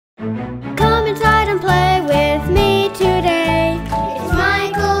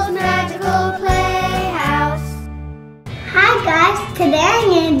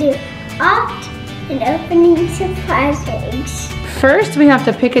surprises. First, we have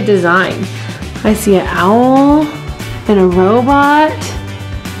to pick a design. I see an owl and a robot.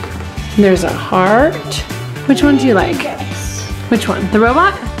 There's a heart. Which one do you like? This. Which one? The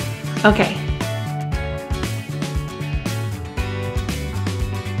robot? Okay.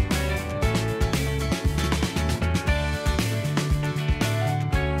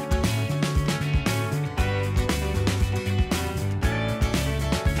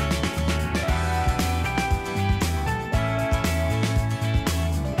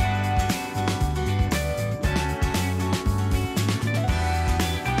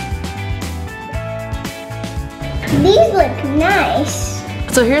 These look nice.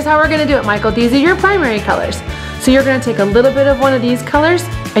 So here's how we're gonna do it, Michael. These are your primary colors. So you're gonna take a little bit of one of these colors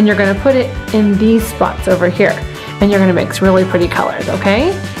and you're gonna put it in these spots over here. And you're gonna mix really pretty colors,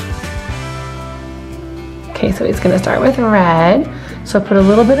 okay? Okay, so he's gonna start with red. So put a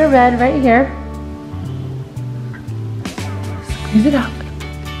little bit of red right here. Squeeze it out.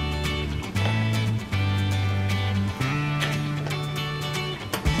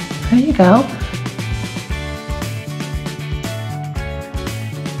 There you go.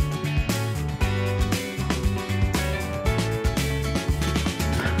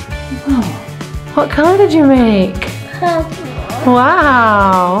 Oh, what color did you make? Purple.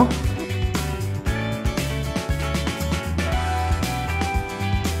 Wow.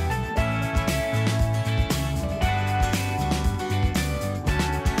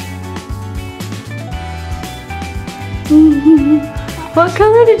 What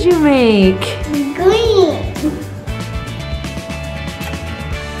color did you make? Green.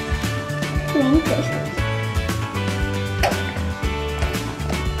 Green fishes.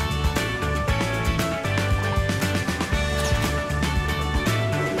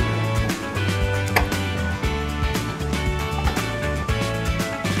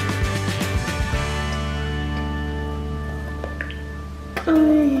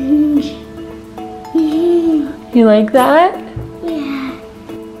 Orange. You like that? Yeah.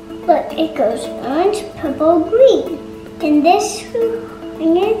 But it goes orange, purple, green. And this one,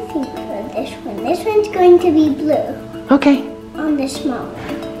 I'm gonna think for this one. This one's going to be blue Okay. on the small one.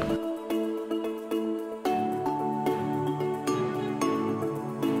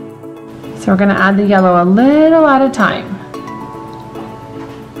 So we're gonna add the yellow a little at a time.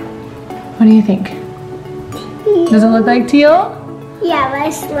 What do you think? Does it look like teal? Yeah,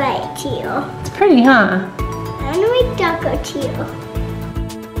 let's light teal. It's pretty, huh? I want to make darker teal.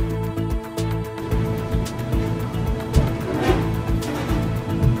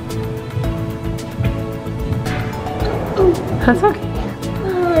 That's okay.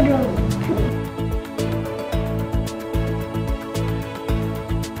 Oh, I don't.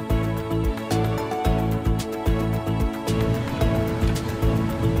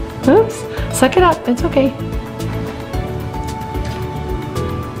 Oops, suck it up, it's okay.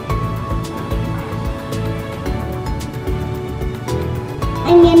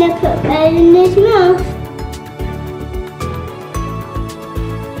 I'm gonna put red in his mouth.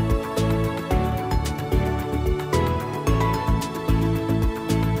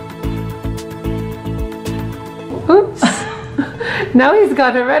 Oops. Now he's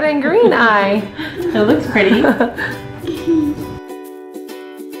got a red and green eye. It looks pretty.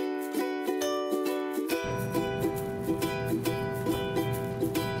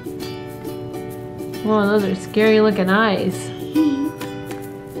 Whoa, those are scary looking eyes.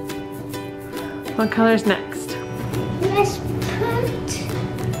 What color's next? Let's put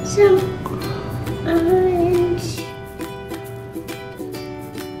some orange.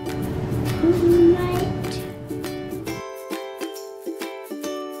 Light.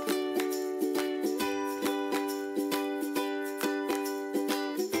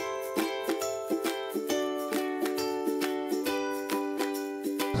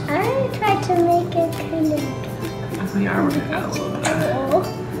 I tried to make it kind of We are working out a little bit. cool.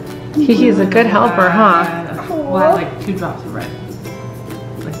 Kiki's a good helper, huh? We'll add like 2 drops of red.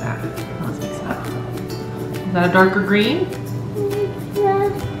 Like that. Let's mix it up. Is that a darker green? Yeah,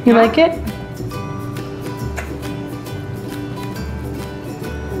 You like it? I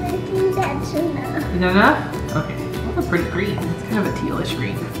think that's enough. Is that enough? Okay. That's a pretty green. It's kind of a tealish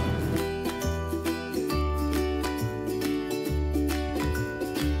green.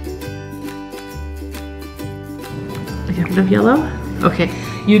 A little bit of yellow? Okay.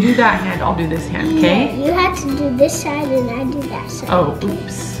 You do that hand, I'll do this hand, okay? Yeah, you have to do this side and I do that side. Oh,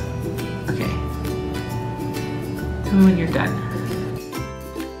 oops. Okay. Tell me when you're done.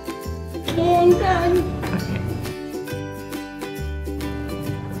 Okay, I'm done. Okay.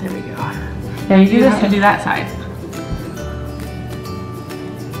 There we go. Yeah, you do You this have to do that side.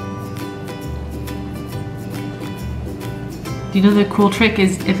 Do you know the cool trick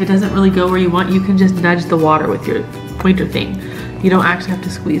is if it doesn't really go where you want, you can just nudge the water with your pointer thing. You don't actually have to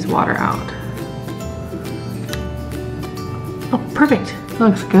squeeze water out. Oh, perfect.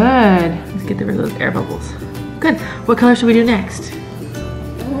 Looks good. Let's get rid of those air bubbles. Good. What color should we do next?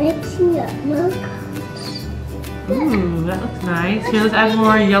 Mixing up more colors. Ooh, that looks nice. Here, let's add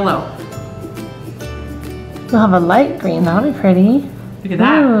more yellow. We'll have a light green. That'll be pretty. Look at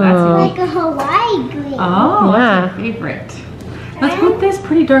that. Ooh. That's Like a Hawaii green. Oh, Yeah. that's my favorite. Let's put this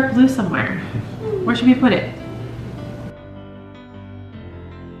pretty dark blue somewhere. Where should we put it?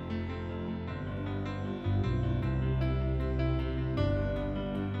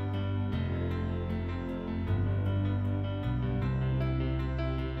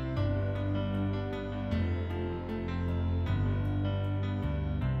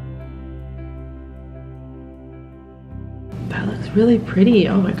 That looks really pretty.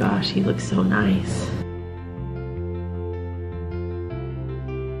 Oh my gosh, he looks so nice.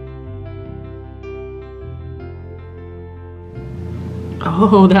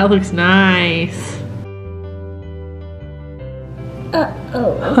 Oh, that looks nice.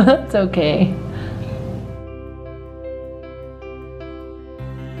 Uh-oh. That's okay.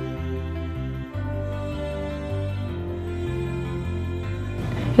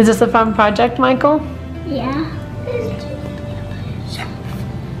 Is this a fun project, Michael? Yeah.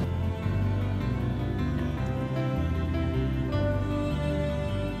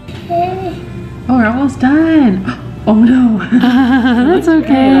 Okay. Oh, we're almost done. Oh no. That's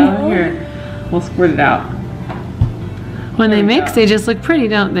okay. Here, we'll squirt it out. When they There we mix, go. they just look pretty,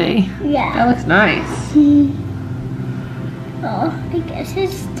 don't they? Yeah. That looks nice. Oh, I guess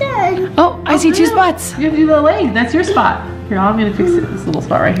it's done. Oh, I see two spots. You have to do the leg. That's your spot. Here, I'm gonna fix it. This little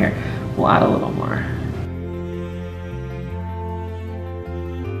spot right here. We'll add a little more.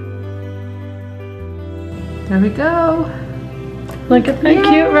 There we go. Look at that Yay!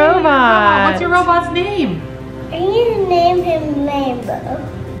 cute robot. What's your robot's name? I need to name him Rainbow.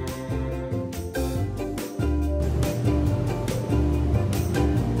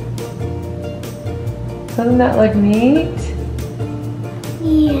 Doesn't that look neat?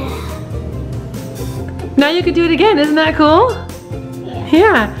 Yeah. Now you could do it again. Isn't that cool? Yeah.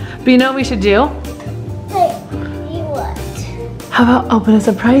 Yeah. But you know what we should do? Wait, you what? How about open a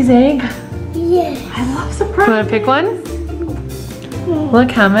surprise egg? Yeah. I love You surprise. want to pick one?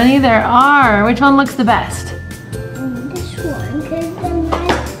 Look how many there are. Which one looks the best? This one, because there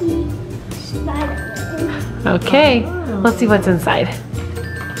might be Spider-Man. Okay. Let's see what's inside.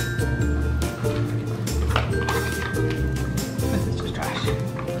 This is just trash.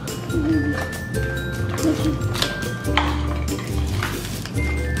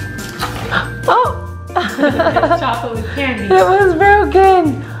 Oh! Chocolate with candy. It was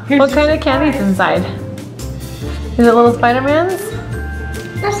broken. Here's What your kind of candy's surprise. inside? Is it little Spider-Mans?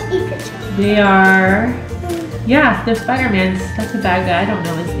 Let's eat it. They are, yeah, they're Spider-Man's. That's a bad guy. I don't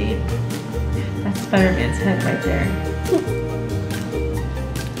know his name. That's Spider-Man's head right there.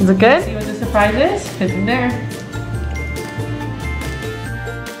 Is it good? See what the surprise is? It's in there.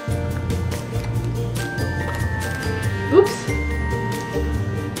 Oops.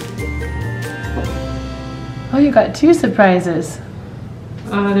 Oh, you got two surprises.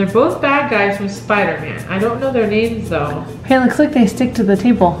 They're both bad guys from Spider-Man. I don't know their names though. Hey, looks like they stick to the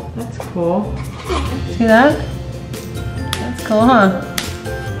table. That's cool. See that? That's cool, huh?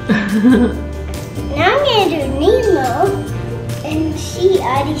 Now I'm going to do Nemo. And she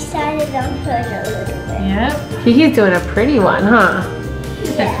already started on hers a little bit. Yep. Kiki's doing a pretty one, huh?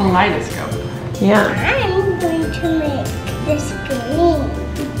 It's a kaleidoscope. Yeah. I'm going to make this green.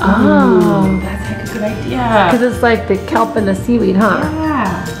 Oh. That's like a good idea. Because it's like the kelp and the seaweed, huh?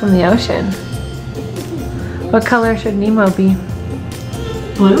 Yeah. From the ocean. What color should Nemo be?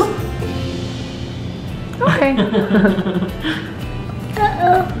 Blue? Okay.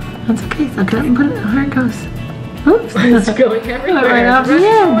 Uh-oh. That's okay. So get up and put it. Here it goes. Oops. It's going everywhere. Right off the Run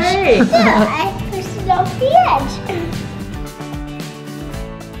edge. away. Yeah, I pushed it off the edge.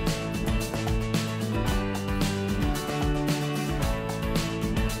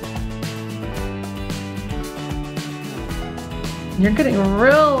 You're getting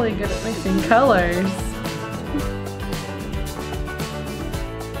really good at mixing colors.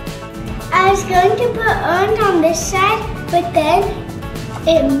 I was going to put orange on this side, but then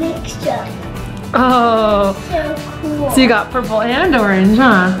it mixed up. Oh. So cool. So you got purple and orange,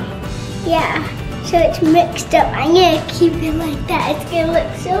 huh? Yeah, so it's mixed up. I'm gonna keep it like that. It's gonna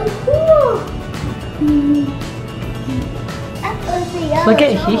look so cool. That was the yellow. Look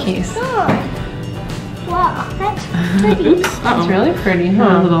at It's almost Hiki's. gone. Wow, that's pretty. Oops. That's really pretty, A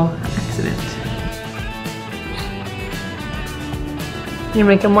huh? little accident. You're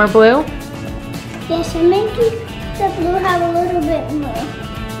making more blue? Yes, I'm making the blue have a little bit more.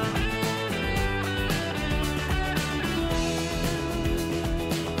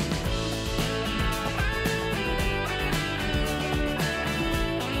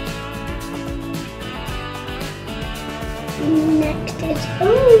 Next is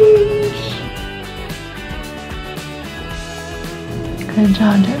orange. Good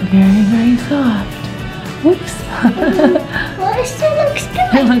job, very, very soft. Oops. Well, it still looks good.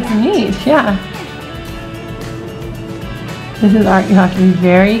 It looks neat, yeah. This is art you have to be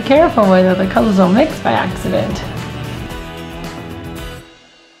very careful with or the colors will mix by accident.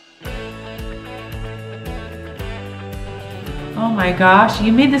 Oh my gosh,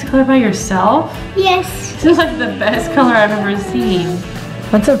 you made this color by yourself? Yes. This is like the best color I've ever seen.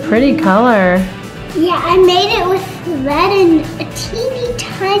 That's a pretty color. Yeah, I made it with red and a teeny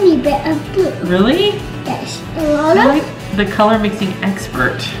tiny bit of blue. Really? Yes. A lot You're of like the color mixing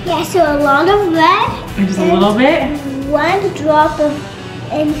expert. yeah, so a lot of red. And just a little bit? 1 drop of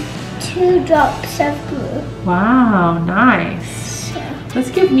and 2 drops of blue. Wow, nice. So, Let's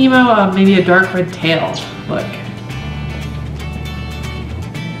give Nemo maybe a dark red tail. Look.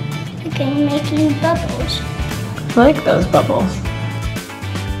 again, making bubbles. I like those bubbles.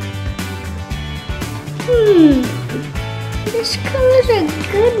 This color's a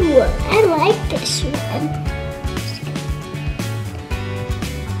good one. I like this one.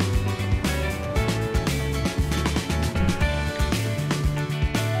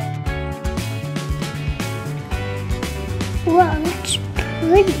 Wow, that's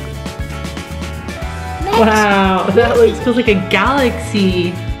pretty. Wow, that feels like a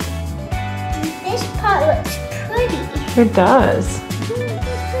galaxy. This part looks pretty. It does.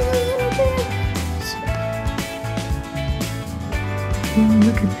 Oh,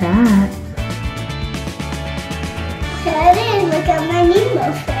 look at that. There it is. Look at my Nemo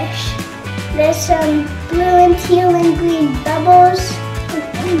fish. There's some blue and teal and green bubbles, and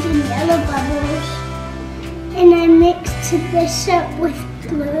orange and yellow bubbles. And I mixed this up with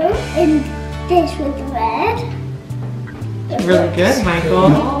blue and this with red. Really good,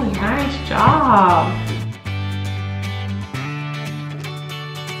 Michael. Oh, nice job.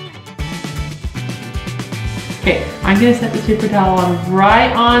 Okay, I'm gonna set the paper towel on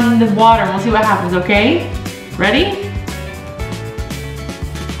right on the water. We'll see what happens, okay? Ready?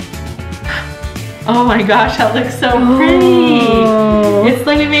 Oh my gosh, that looks so pretty. Oh. It's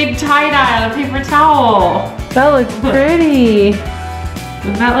like we made tie-dye on a paper towel. That looks pretty.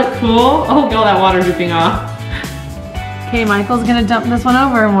 Doesn't that look cool? Oh, look at all that water dripping off. Okay, Michael's gonna dump this one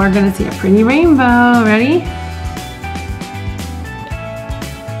over and we're gonna see a pretty rainbow. Ready?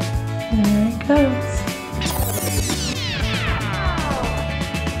 There it goes.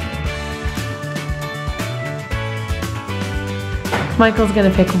 Michael's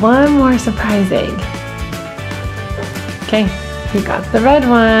gonna pick one more surprise egg. Okay, we got the red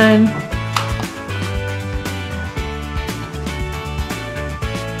one.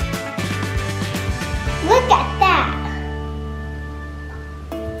 Look at that.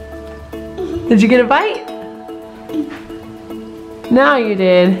 Did you get a bite? No, you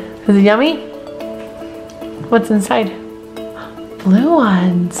did. Is it yummy? What's inside? Blue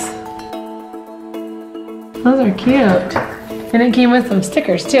ones. Those are cute. And it came with some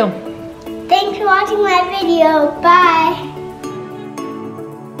stickers too. Thanks for watching my video. Bye.